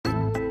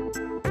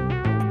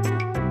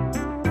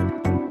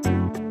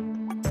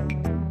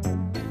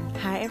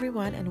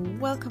everyone, and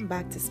welcome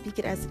back to Speak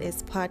It As It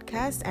Is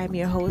podcast. I'm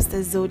your host,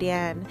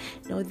 Zodian.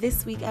 Now,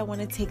 this week I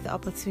want to take the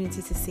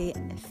opportunity to say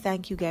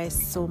thank you guys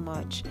so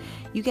much.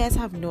 You guys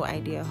have no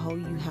idea how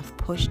you have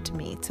pushed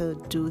me to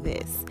do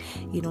this.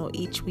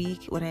 Each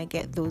week when I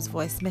get those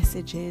voice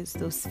messages,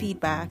 those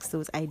feedbacks,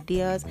 those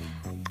ideas,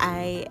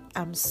 I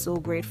am so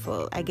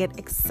grateful. I get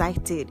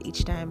excited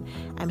each time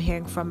I'm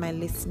hearing from my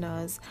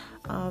listeners.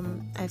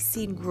 I've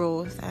seen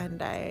growth,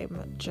 and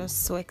I'm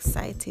just so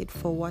excited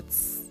for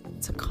what's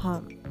to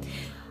come.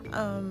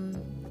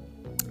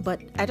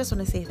 But I just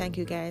want to say thank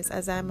you guys.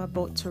 As I'm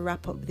about to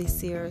wrap up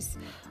this year's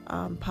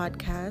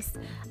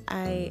podcast,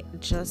 I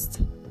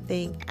just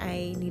think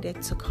I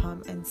needed to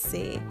come and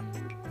say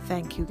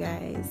thank you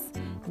guys.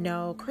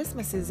 Now,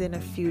 Christmas is in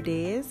a few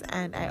days,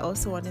 and I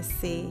also want to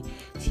say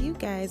to you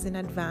guys in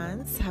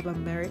advance, have a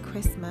Merry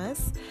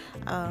Christmas,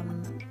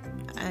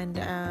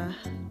 and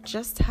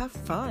just have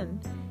fun.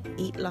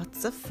 Eat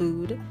lots of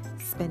food,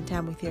 spend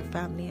time with your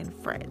family and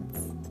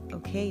friends,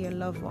 okay, your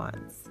loved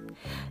ones.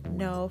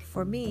 Now,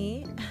 for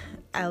me,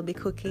 I'll be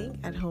cooking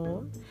at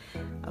home.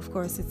 Of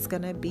course, it's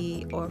gonna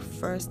be our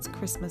first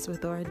Christmas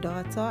with our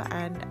daughter,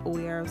 and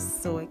we are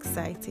so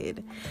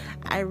excited.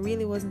 I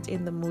really wasn't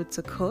in the mood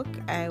to cook.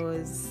 I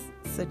was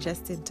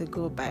suggesting to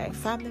go by a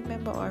family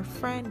member or a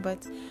friend,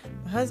 but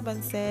my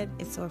husband said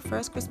it's our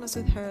first Christmas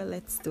with her,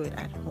 let's do it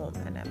at home.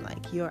 And I'm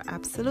like, you're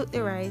absolutely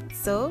right.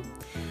 So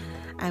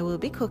I will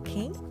be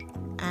cooking.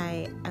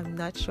 I am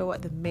not sure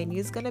what the menu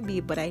is gonna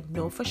be, but I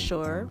know for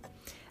sure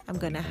I'm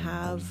gonna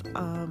have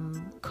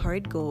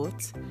curried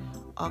goat,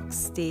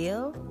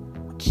 oxtail,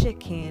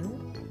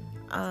 chicken,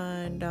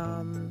 and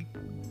I'm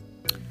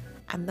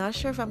not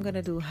sure if I'm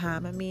gonna do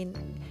ham. I mean,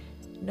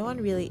 no one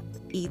really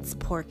eats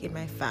pork in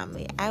my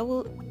family. I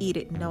will eat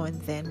it now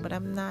and then, but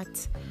I'm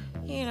not,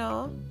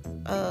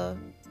 a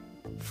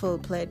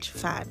full-fledged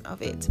fan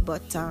of it.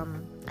 But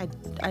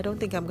I don't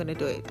think I'm gonna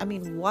do it. I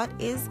mean, what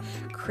is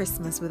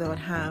Christmas without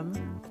ham?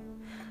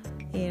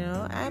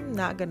 I'm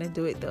not gonna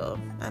do it though.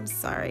 I'm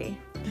sorry.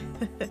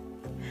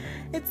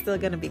 It's still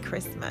gonna be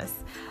Christmas.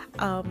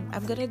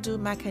 I'm gonna do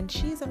mac and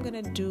cheese. I'm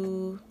gonna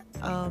do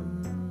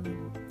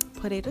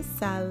potato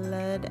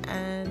salad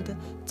and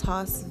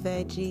tossed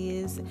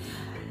veggies,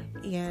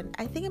 and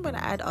I think I'm gonna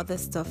add other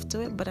stuff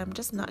to it, but I'm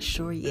just not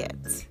sure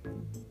yet.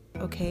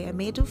 Okay, I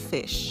may do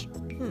fish.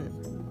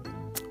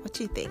 What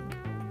do you think?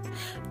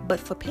 But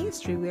for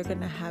pastry, we're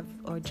gonna have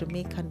our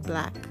Jamaican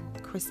black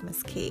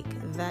Christmas cake.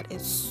 That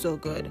is so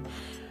good.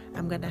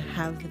 I'm gonna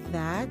have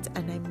that,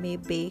 and I may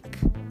bake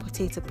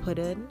potato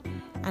pudding,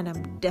 and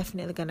I'm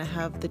definitely gonna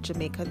have the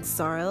Jamaican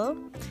sorrel.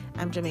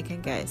 I'm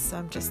Jamaican, guys, so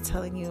I'm just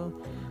telling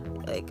you,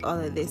 like, all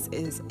of this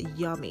is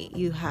yummy.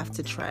 You have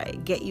to try.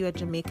 Get you a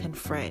Jamaican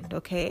friend,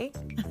 okay?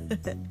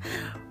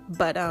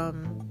 But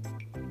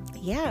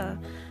yeah,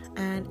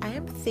 and I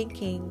am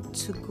thinking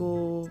to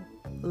go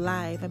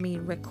live.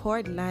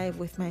 Record live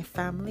with my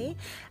family.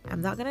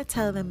 I'm not gonna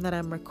tell them that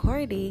I'm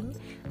recording.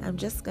 I'm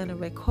just gonna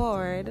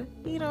record,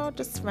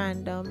 just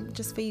random,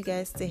 just for you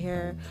guys to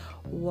hear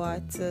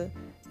what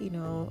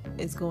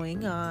is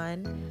going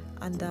on,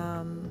 and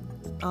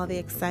all the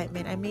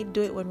excitement. I may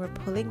do it when we're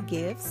pulling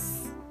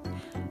gifts,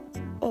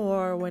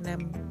 or when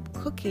I'm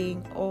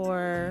cooking,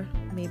 or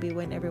maybe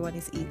when everyone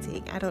is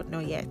eating. I don't know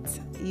yet.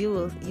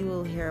 You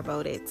will hear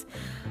about it.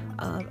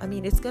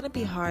 It's gonna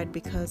be hard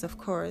because, of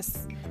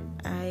course,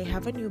 I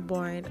have a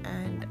newborn,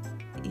 and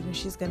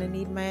she's gonna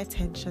need my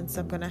attention,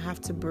 so I'm gonna have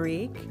to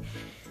break.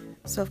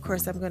 So of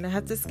course I'm gonna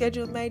have to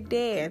schedule my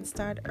day and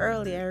start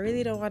early. I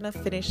really don't want to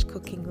finish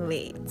cooking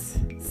late.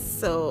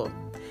 So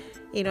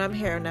I'm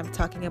here and I'm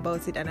talking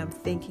about it, and I'm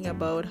thinking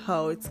about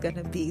how it's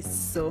gonna be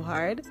so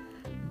hard,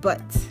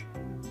 but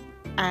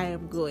I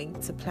am going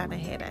to plan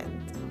ahead,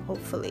 and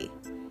hopefully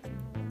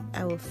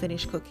I will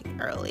finish cooking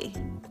early.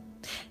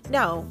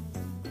 Now,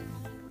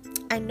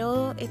 I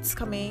know it's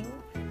coming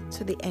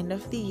to the end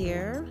of the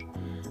year,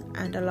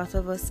 and a lot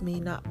of us may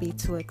not be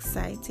too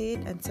excited,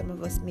 and some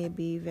of us may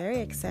be very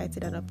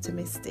excited and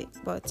optimistic,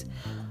 but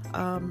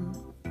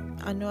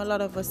I know a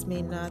lot of us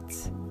may not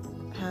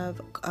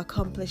have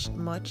accomplished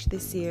much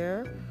this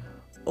year,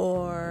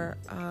 or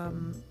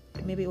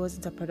maybe it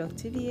wasn't a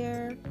productive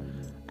year,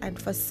 and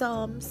for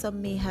some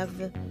may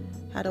have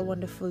had a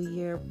wonderful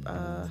year,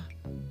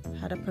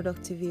 had a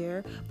productive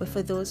year. But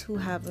for those who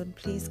haven't,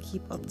 please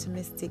keep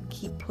optimistic,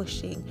 keep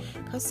pushing,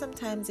 because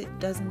sometimes it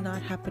does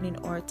not happen in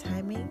our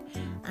timing,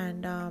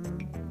 and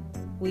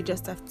we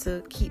just have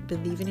to keep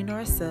believing in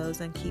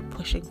ourselves and keep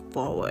pushing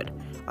forward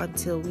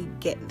until we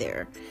get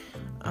there.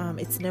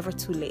 It's never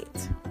too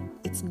late.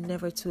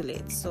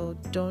 So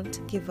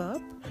don't give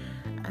up,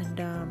 and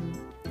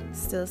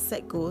still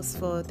set goals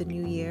for the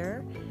new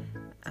year,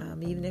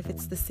 even if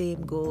it's the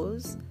same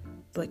goals.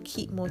 But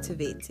keep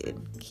motivated,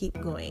 keep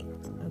going,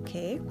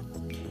 okay?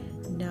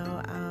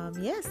 Now,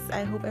 yes,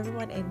 I hope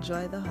everyone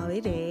enjoy the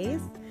holidays,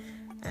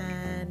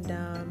 and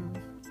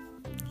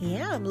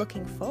I'm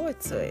looking forward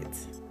to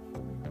it.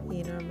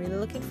 I'm really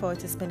looking forward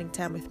to spending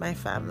time with my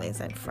families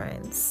and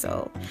friends.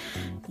 So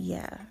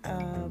yeah,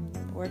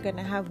 we're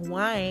gonna have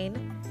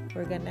wine.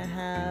 We're gonna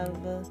have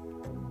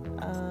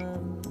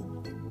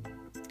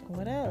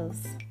what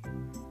else?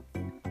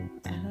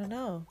 I don't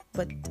know,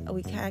 but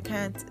I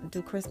can't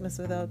do Christmas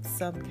without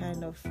some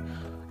kind of.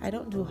 I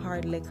don't do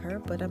hard liquor,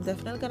 but I'm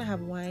definitely gonna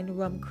have wine,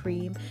 rum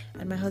cream,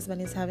 and my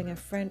husband is having a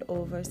friend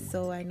over,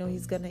 so I know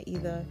he's gonna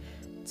either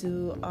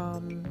do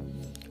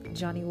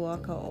Johnny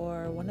Walker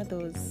or one of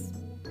those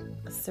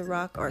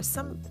Ciroc or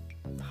some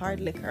hard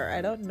liquor.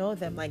 I don't know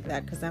them like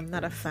that because I'm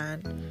not a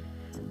fan.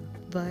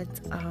 But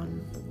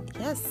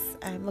yes,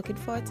 I'm looking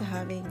forward to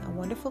having a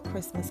wonderful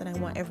Christmas, and I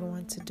want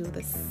everyone to do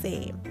the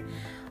same.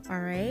 All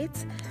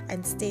right,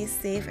 and stay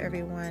safe,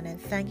 everyone, and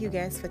thank you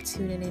guys for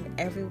tuning in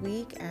every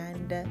week,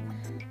 and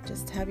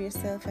just have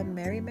yourself a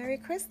merry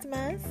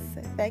Christmas.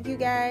 Thank you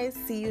guys.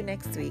 See you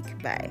next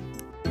week. Bye.